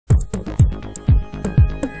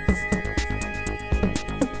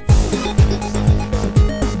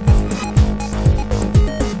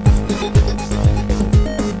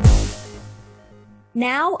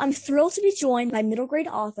Now, I'm thrilled to be joined by middle grade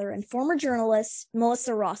author and former journalist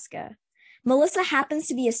Melissa Roske. Melissa happens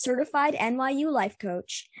to be a certified NYU life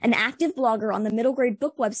coach, an active blogger on the middle grade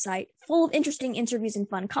book website full of interesting interviews and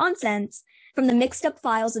fun content from the mixed up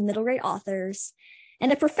files of middle grade authors,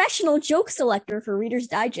 and a professional joke selector for Reader's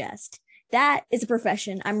Digest. That is a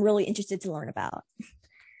profession I'm really interested to learn about.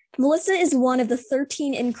 Melissa is one of the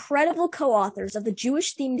 13 incredible co-authors of the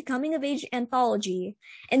Jewish-themed coming-of-age anthology,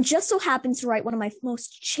 and just so happens to write one of my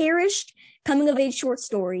most cherished coming-of-age short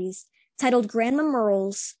stories, titled Grandma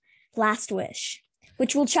Merle's Last Wish,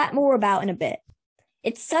 which we'll chat more about in a bit.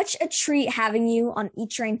 It's such a treat having you on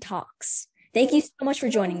Eat Train Talks. Thank you so much for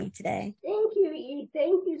joining me today. Thank you, E.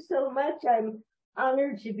 Thank you so much. I'm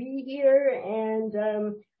honored to be here, and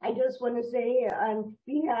I just want to say on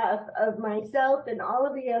behalf of myself and all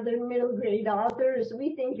of the other middle grade authors,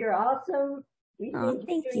 we think you're awesome. We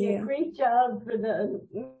think you're doing a great job for the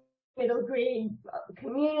middle grade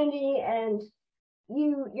community, and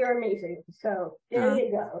you're amazing. So there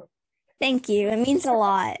you go. Thank you. It means a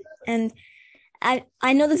lot. And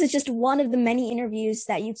I know this is just one of the many interviews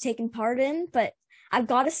that you've taken part in, but I've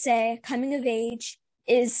got to say, Coming of Age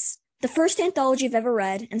is the first anthology I've ever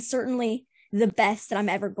read, and certainly the best that I'm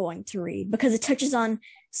ever going to read, because it touches on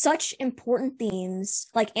such important themes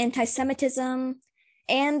like anti-Semitism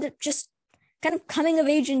and just kind of coming of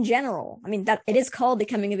age in general. I mean, that it is called the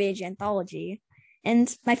Coming of Age anthology.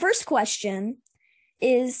 And my first question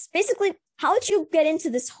is basically, how did you get into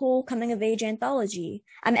this whole coming of age anthology?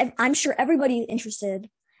 I'm sure everybody interested.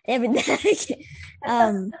 I'm very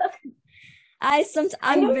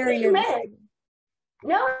nervous.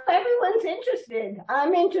 No, everyone's interested.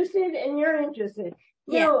 I'm interested, and you're interested.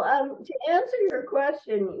 Yeah. To answer your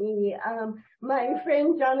question, E, my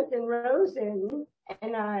friend Jonathan Rosen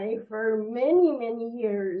and I, for many, many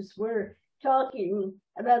years, were talking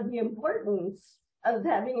about the importance of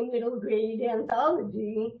having a middle grade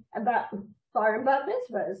anthology about bar and bat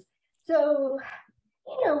mitzvahs. So,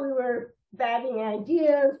 we were batting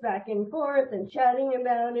ideas back and forth and chatting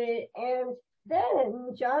about it. And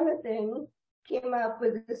then Jonathan came up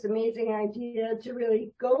with this amazing idea to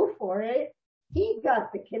really go for it. He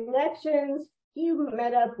got the connections. He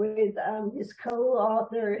met up with his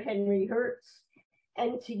co-author, Henry Hertz.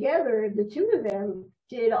 And together, the two of them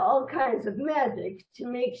did all kinds of magic to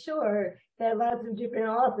make sure that lots of different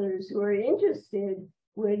authors who are interested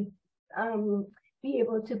would be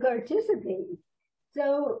able to participate.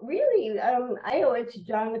 So really, I owe it to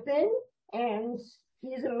Jonathan, and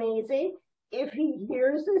he's amazing. If he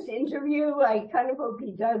hears this interview, I kind of hope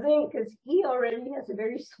he doesn't, because he already has a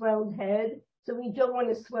very swelled head, so we don't want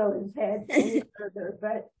to swell his head any further.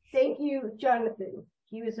 But thank you, Jonathan.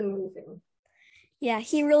 He was amazing. Yeah,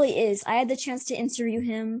 he really is. I had the chance to interview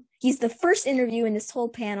him. He's the first interview in this whole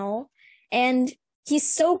panel, and he's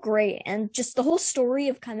so great. And just the whole story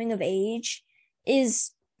of coming of age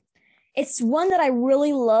it's one that I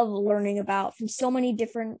really love learning about from so many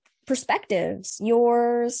different perspectives.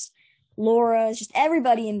 Yours, Laura's, just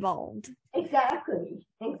everybody involved. Exactly.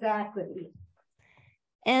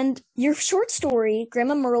 And your short story,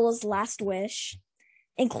 Grandma Merle's Last Wish,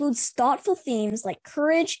 includes thoughtful themes like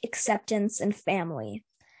courage, acceptance, and family.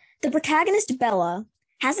 The protagonist, Bella,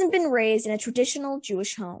 hasn't been raised in a traditional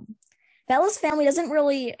Jewish home. Bella's family doesn't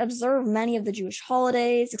really observe many of the Jewish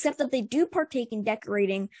holidays, except that they do partake in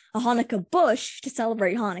decorating a Hanukkah bush to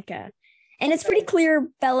celebrate Hanukkah. And it's pretty clear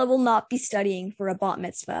Bella will not be studying for a bat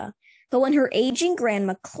mitzvah. But when her aging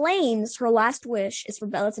grandma claims her last wish is for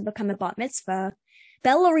Bella to become a bat mitzvah,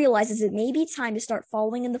 Bella realizes it may be time to start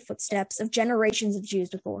following in the footsteps of generations of Jews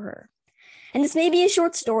before her. And this may be a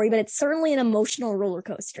short story, but it's certainly an emotional roller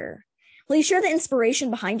coaster. Will you share the inspiration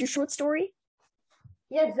behind your short story?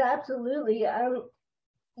 Yes, absolutely.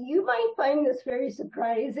 You might find this very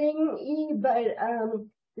surprising, E, but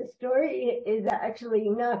the story is actually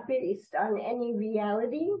not based on any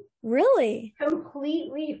reality. Really?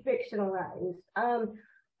 Completely fictionalized.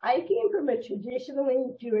 I came from a traditionally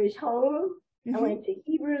Jewish home. I went to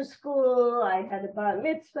Hebrew school. I had a bat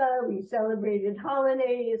mitzvah. We celebrated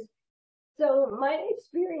holidays. So my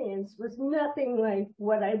experience was nothing like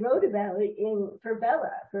what I wrote about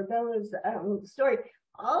for Bella's story.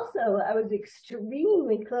 Also, I was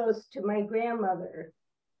extremely close to my grandmother.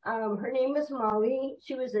 Her name was Molly.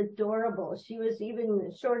 She was adorable. She was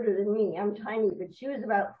even shorter than me. I'm tiny, but she was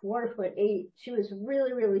about 4'8". She was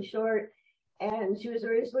really, really short, and she was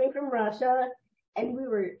originally from Russia, and we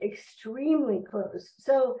were extremely close.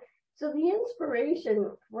 So the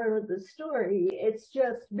inspiration for the story, it's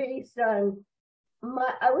just based on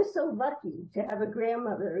I was so lucky to have a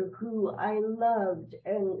grandmother who I loved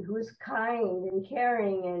and who was kind and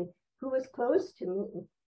caring and who was close to me.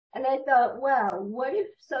 And I thought, wow, what if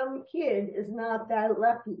some kid is not that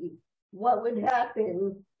lucky? What would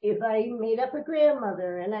happen if I made up a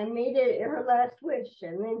grandmother and I made it her last wish,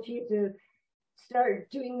 and then she had to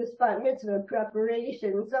start doing the bat mitzvah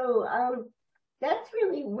preparation? So that's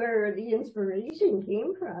really where the inspiration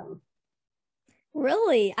came from.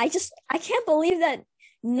 Really? I can't believe that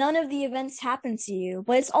none of the events happened to you.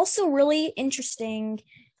 But it's also really interesting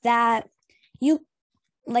that you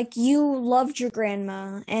loved your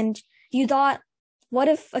grandma and you thought, what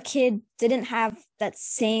if a kid didn't have that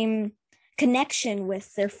same connection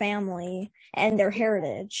with their family and their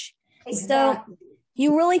heritage? Exactly. So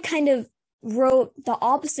you really kind of wrote the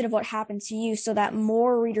opposite of what happened to you so that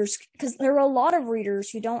more readers, because there are a lot of readers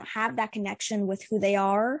who don't have that connection with who they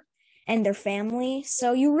are and their family.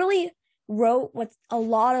 So you really wrote what a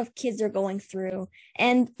lot of kids are going through,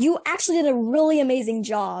 and you actually did a really amazing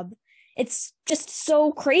job. It's just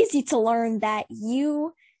so crazy to learn that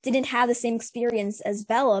you didn't have the same experience as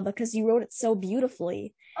Bella because you wrote it so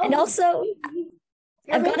beautifully. And also,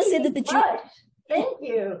 I've got to say that thank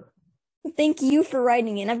you. Thank you for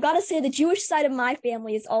writing it. And I've got to say the Jewish side of my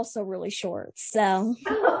family is also really short. So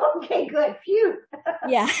okay, good. Phew.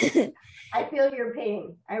 Yeah. I feel your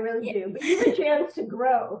pain. I really do. But you have a chance to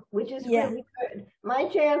grow, which is really good. My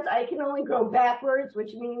chance, I can only grow backwards,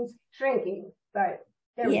 which means shrinking. But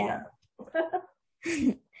there we go.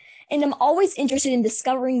 And I'm always interested in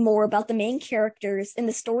discovering more about the main characters in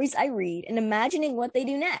the stories I read and imagining what they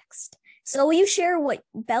do next. So will you share what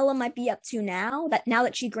Bella might be up to now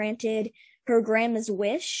that she granted her grandma's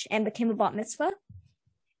wish and became a bat mitzvah?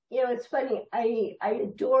 You know, it's funny. I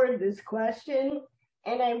adored this question.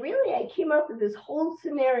 And I came up with this whole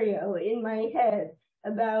scenario in my head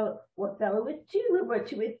about what Bella would do and what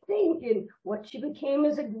she would think and what she became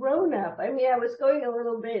as a grown-up. I mean, I was going a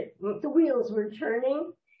little bit, the wheels were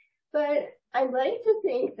turning. But I'd like to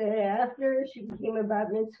think that after she became a bat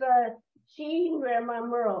mitzvah, she and Grandma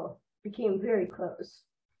Merle became very close.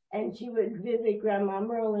 And she would visit Grandma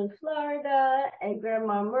Merle in Florida, and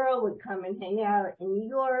Grandma Merle would come and hang out in New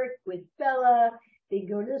York with Bella. They'd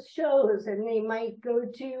go to shows, and they might go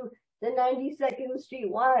to the 92nd Street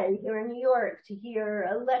Y here in New York to hear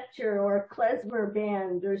a lecture or a klezmer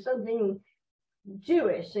band or something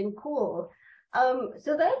Jewish and cool.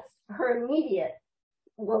 So that's her immediate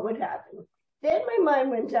what would happen. Then my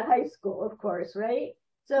mind went to high school, of course, right?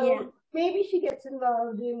 So maybe she gets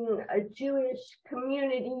involved in a Jewish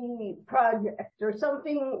community project or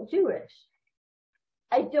something Jewish.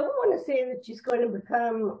 I don't want to say that she's going to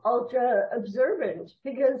become ultra observant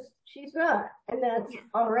because she's not, and that's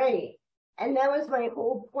all right. And that was my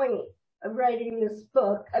whole point of writing this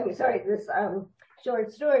book. This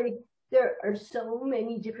short story. There are so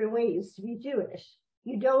many different ways to be Jewish.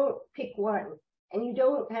 You don't pick one. And you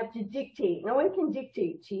don't have to dictate. No one can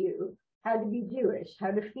dictate to you how to be Jewish,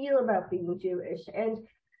 how to feel about being Jewish. And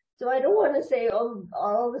so I don't want to say, oh,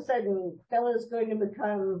 all of a sudden, Bella's going to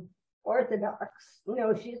become Orthodox.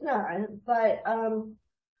 No, she's not. But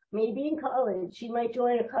maybe in college, she might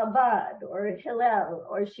join a Chabad or a Hillel,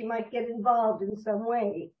 or she might get involved in some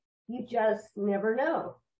way. You just never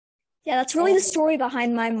know. Yeah, that's really the story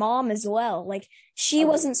behind my mom as well. Like, she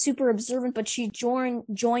wasn't super observant, but she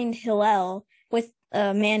joined Hillel with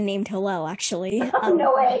a man named Hillel, actually.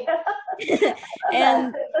 No way.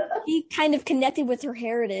 And he kind of connected with her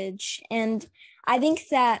heritage. And I think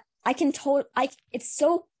that it's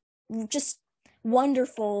so just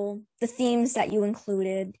wonderful, the themes that you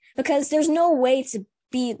included, because there's no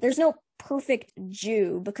perfect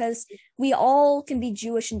Jew, because we all can be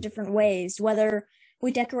Jewish in different ways, whether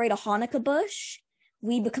we decorate a Hanukkah bush,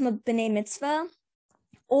 we become a B'NAI mitzvah,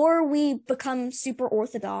 or we become super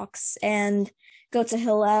Orthodox and go to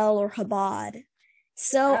Hillel or Chabad.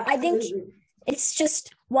 So I think it's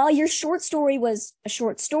just, while your short story was a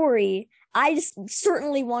short story, I just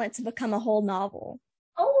certainly want it to become a whole novel.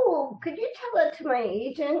 Oh, could you tell that to my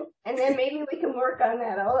agent? And then maybe we can work on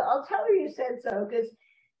that. I'll tell her you said so, because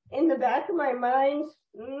in the back of my mind,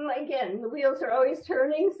 again, the wheels are always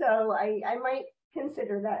turning, so I might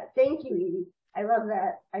consider that. Thank you, Edie. I love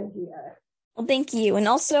that idea. Well, thank you. And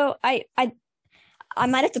also, I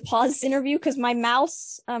might have to pause this interview because my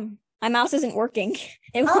mouse isn't working.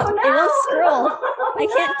 It won't scroll. I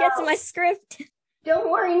can't get to my script.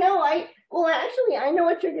 Don't worry. No, I know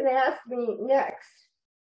what you're going to ask me next.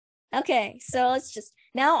 Okay, so let's just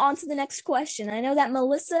now on to the next question. I know that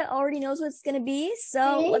Melissa already knows what it's going to be,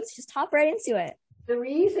 so let's just hop right into it. The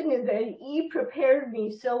reason is that he prepared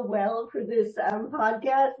me so well for this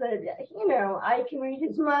podcast that, I can read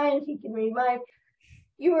his mind, he can read mine.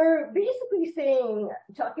 You were basically saying,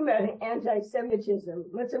 talking about anti-Semitism.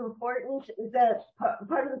 What's important is that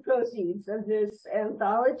part of the proceeds of this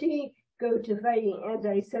anthology go to fighting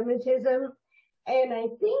anti-Semitism. And I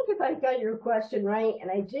think if I got your question right,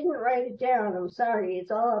 and I didn't write it down, I'm sorry,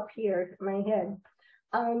 it's all up here in my head.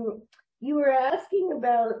 You were asking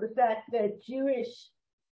about the fact that Jewish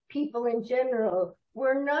people in general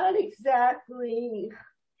were not exactly,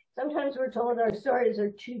 sometimes we're told our stories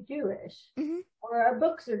are too Jewish, or our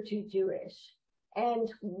books are too Jewish.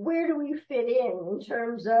 And where do we fit in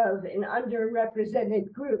terms of an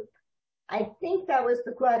underrepresented group? I think that was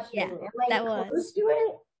the question. Yeah, Am I close to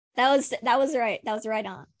it? That was right. That was right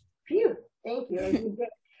on. Phew, thank you.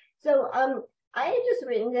 So I had just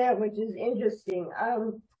written down, which is interesting.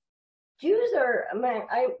 Jews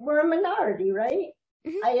we're a minority, right?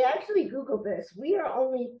 I actually Googled this. We are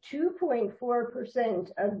only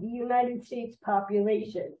 2.4% of the United States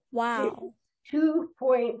population. Wow.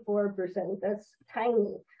 2.4%. That's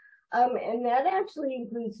tiny. And that actually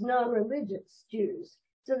includes non-religious Jews.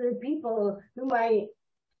 So there are people who might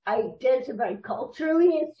identify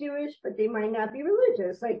culturally as Jewish, but they might not be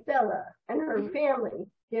religious, like Bella and her family.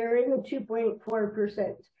 They're in the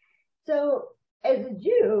 2.4%. So as a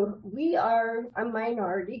Jew, we are a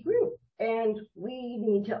minority group, and we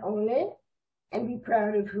need to own it and be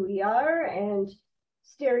proud of who we are, and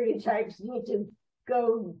stereotypes need to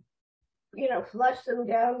go, flush them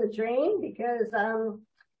down the drain, because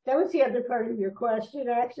that was the other part of your question,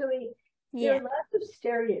 actually. There are lots of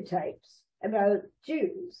stereotypes about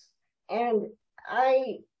Jews, and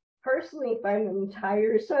I personally find them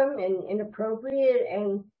tiresome and inappropriate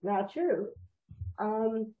and not true.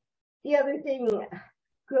 The other thing,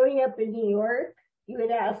 growing up in New York, you had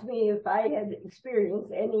asked me if I had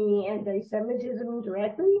experienced any anti-Semitism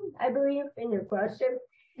directly, I believe, in your question.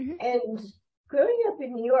 And growing up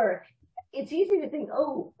in New York, it's easy to think,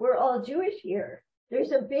 oh, we're all Jewish here.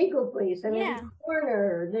 There's a bagel place in the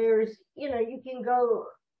corner. There's, you can go,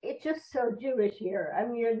 it's just so Jewish here.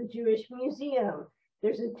 I'm near the Jewish Museum.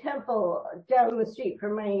 There's a temple down the street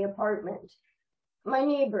from my apartment. My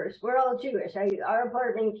neighbors, we're all Jewish. Our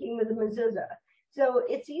apartment came with a mezuzah. So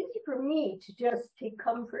it's easy for me to just take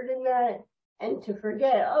comfort in that and to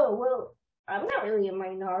forget, oh, well, I'm not really a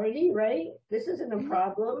minority, right? This isn't a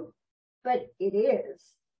problem, but it is.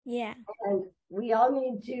 Yeah. And we all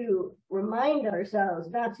need to remind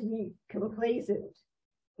ourselves not to be complacent.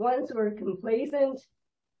 Once we're complacent,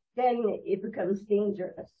 then it becomes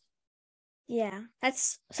dangerous. Yeah,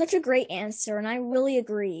 that's such a great answer, and I really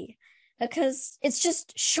agree, because it's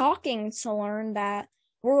just shocking to learn that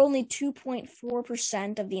we're only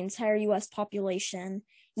 2.4% of the entire US population,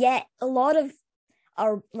 yet a lot of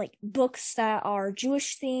our books that are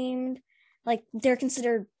Jewish themed, they're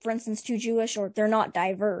considered, for instance, too Jewish, or they're not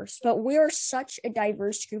diverse. But we're such a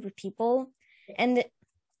diverse group of people, and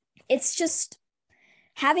it's just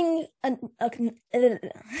having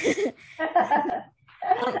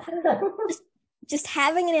just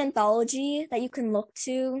having an anthology that you can look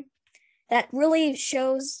to that really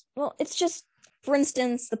shows. Well, it's just, for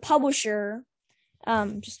instance, the publisher,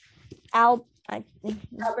 just Albert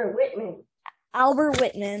Whitman. Albert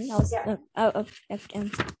Whitman.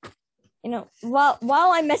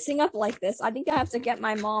 While I'm messing up like this, I think I have to get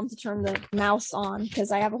my mom to turn the mouse on,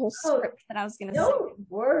 because I have a whole script that I was gonna say. Don't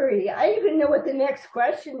worry. I even know what the next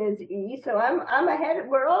question is, E. So I'm ahead.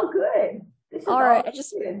 We're all good. All right. I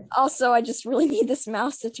just really need this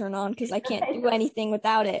mouse to turn on, because I can't do anything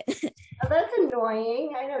without it. Oh, that's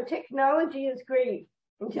annoying. I know technology is great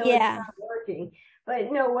until it's not working.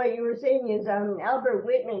 But no, what you were saying is Albert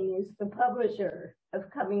Whitman is the publisher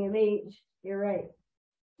of Coming of Age. You're right.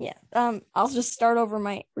 Yeah. I'll just start over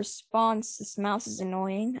my response. This mouse is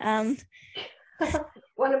annoying. Want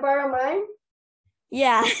to borrow mine?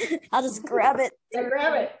 Yeah. I'll just grab it. Yeah,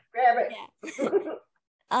 grab it.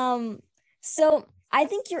 Yeah. So I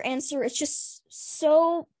think your answer is just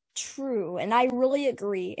so true, and I really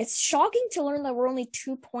agree. It's shocking to learn that we're only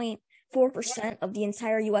 2.4% of the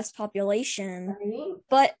entire US population,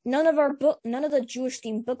 but none of the Jewish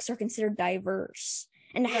themed books are considered diverse.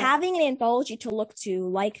 And having an anthology to look to,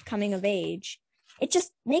 like Coming of Age, it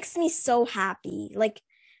just makes me so happy.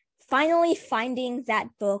 Finally finding that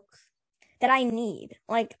book that I need.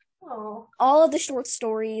 All of the short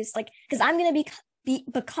stories, because I'm going to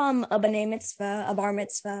become a B'NAI Mitzvah, a Bar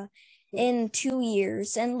Mitzvah, in 2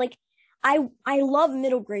 years. And, I love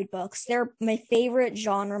middle grade books. They're my favorite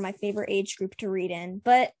genre, my favorite age group to read in.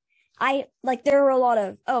 But there are a lot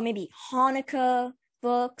of, maybe Hanukkah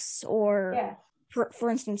books, or... For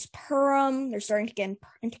instance, Purim. They're starting to get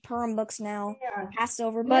into Purim books now.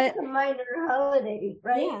 Passover, but that's a minor holiday,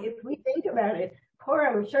 right? If we think about it,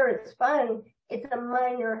 Purim, sure, it's fun. It's a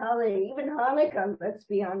minor holiday. Even Hanukkah, let's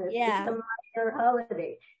be honest, Yeah. it's a minor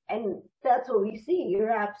holiday. And that's what we see.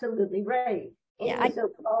 You're absolutely right. In the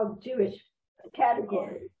so-called Jewish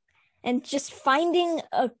category. And just finding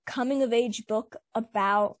a coming of age book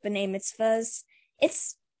about B'NAI Mitzvahs,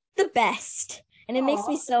 it's the best. And it makes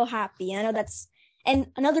me so happy. I know and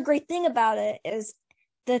another great thing about it is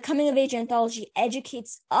the coming of age anthology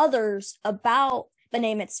educates others about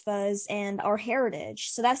B'NAI Mitzvahs and our heritage.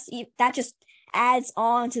 So that just adds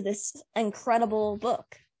on to this incredible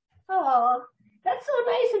book. Oh, that's so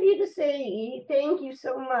nice of you to say. Thank you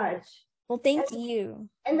so much. Well, thank you.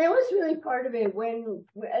 And that was really part of it when,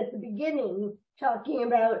 at the beginning, talking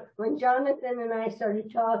about when Jonathan and I started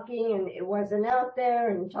talking and it wasn't out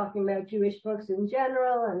there and talking about Jewish books in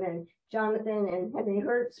general. And then Jonathan and Henry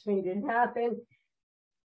Hertz made it happen.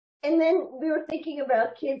 And then we were thinking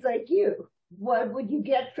about kids like you. What would you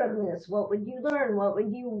get from this? What would you learn? What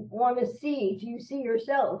would you want to see? Do you see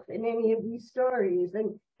yourself in any of these stories?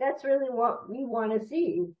 And that's really what we want to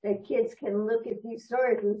see, that kids can look at these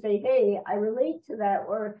stories and say, hey, I relate to that,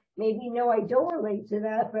 or maybe, no, I don't relate to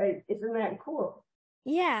that, but isn't that cool?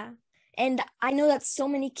 Yeah. And I know that so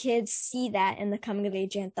many kids see that in the coming of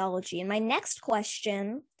age anthology. And my next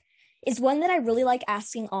question is one that I really like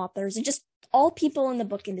asking authors and just all people in the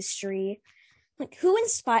book industry. Like,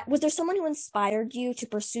 was there someone who inspired you to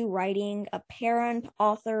pursue writing? A parent,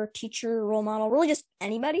 author, teacher, role model, really just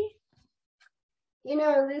anybody? You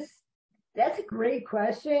know, that's a great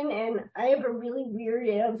question, and I have a really weird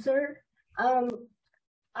answer.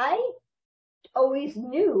 I always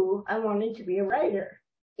knew I wanted to be a writer.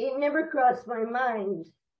 It never crossed my mind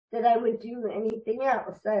that I would do anything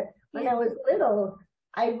else. That when I was little,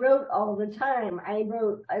 I wrote all the time. I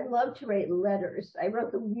love to write letters. I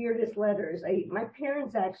wrote the weirdest letters. My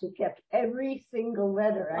parents actually kept every single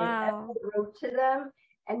letter I ever wrote to them,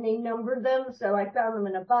 and they numbered them. So I found them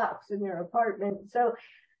in a box in their apartment. So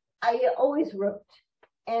I always wrote.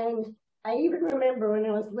 And I even remember when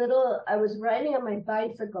I was little, I was riding on my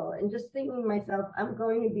bicycle and just thinking to myself, I'm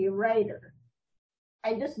going to be a writer.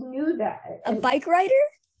 I just knew that. A bike rider?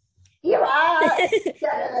 Yeah,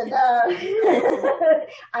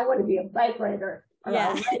 I want to be a bike rider.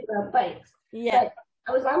 Yeah. Ride about bikes. Yeah. But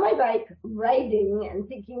I was on my bike riding and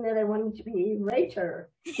thinking that I wanted to be a writer.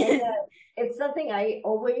 And it's something I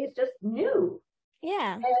always just knew.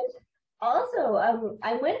 Yeah. And also,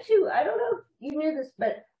 I went to, I don't know if you knew this,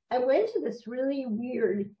 but I went to this really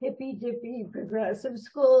weird hippy-dippy progressive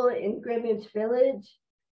school in Greenwich Village.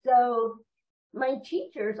 So my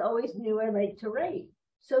teachers always knew I liked to write.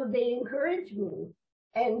 So they encouraged me.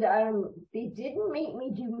 And they didn't make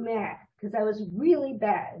me do math because I was really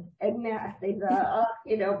bad at math. They thought,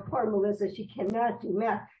 poor Melissa, she cannot do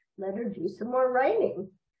math. Let her do some more writing.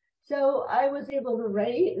 So I was able to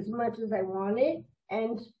write as much as I wanted.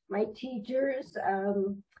 And my teachers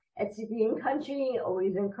at City and Country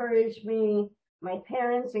always encouraged me. My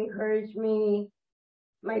parents encouraged me.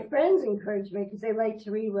 My friends encouraged me because they liked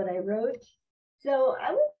to read what I wrote. So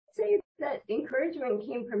I would say that encouragement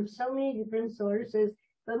came from so many different sources,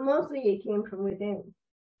 but mostly it came from within.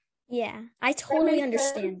 Yeah, I totally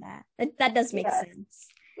understand that. That does make sense.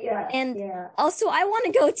 Yeah. And also, I want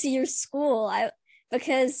to go to your school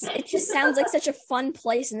because it just sounds like such a fun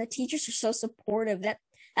place, and the teachers are so supportive. That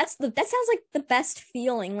sounds like the best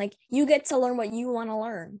feeling. Like you get to learn what you want to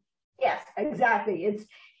learn. Yes, exactly.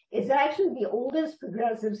 It's actually the oldest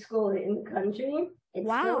progressive school in the country. It's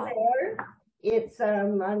still there. It's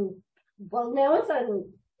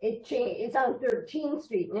it's on 13th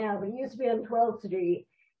Street now, but it used to be on 12th Street.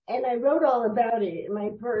 And I wrote all about it in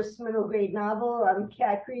my first middle grade novel,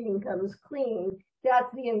 Cat Creating Comes Clean.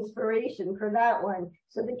 That's the inspiration for that one.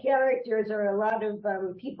 So the characters are a lot of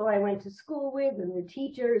people I went to school with, and the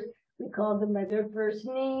teachers, we called them by their first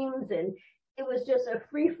names. And it was just a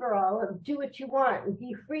free-for-all of do what you want and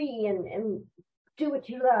be free and do what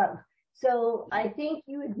you love. So I think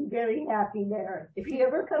you would be very happy there. If you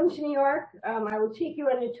ever come to New York, I will take you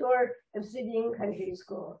on a tour of City and Country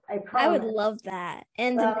School. I promise. I would love that.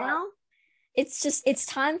 And now it's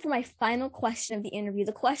time for my final question of the interview.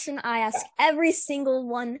 The question I ask every single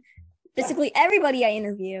one, basically everybody I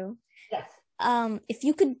interview. Yes. If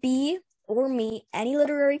you could be or meet any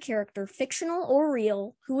literary character, fictional or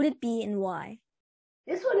real, who would it be and why?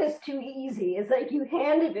 This one is too easy. It's like you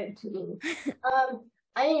handed it to me.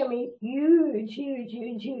 I am a huge,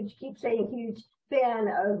 keep saying huge fan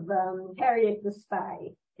of Harriet the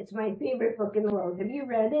Spy. It's my favorite book in the world. Have you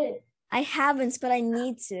read it? I haven't, but I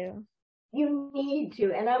need to. You need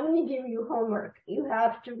to, and I'm going to give you homework. You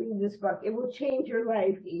have to read this book. It will change your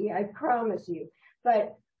life, E. I promise you.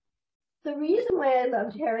 But the reason why I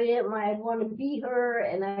loved Harriet, why I'd want to be her,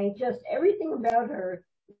 and everything about her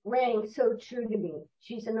rang so true to me.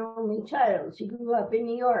 She's an only child. She grew up in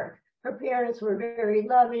New York. Her parents were very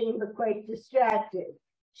loving, but quite distracted.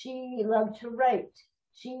 She loved to write.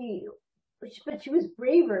 But she was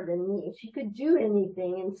braver than me. She could do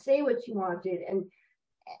anything and say what she wanted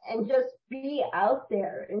and just be out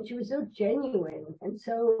there. And she was so genuine and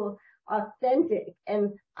so authentic.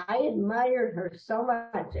 And I admired her so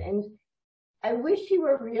much. And I wish she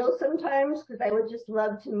were real sometimes because I would just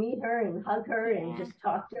love to meet her and hug her and just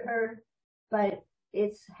talk to her. But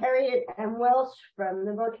it's Harriet M. Welsh from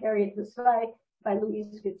the book Harriet the Spy by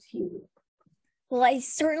Louise Fitzhugh. Well, I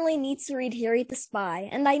certainly need to read Harriet the Spy,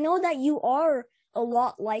 and I know that you are a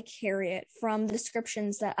lot like Harriet from the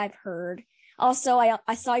descriptions that I've heard. Also,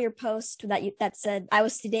 I saw your post that said I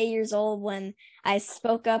was today years old when I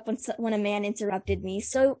spoke up when a man interrupted me.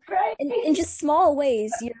 So Right. in just small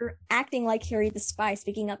ways, you're acting like Harriet the Spy,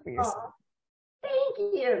 speaking up for yourself. Thank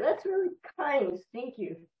you. That's really kind. Thank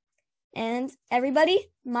you. And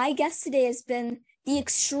everybody, my guest today has been the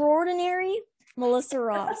extraordinary Melissa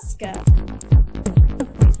Roske.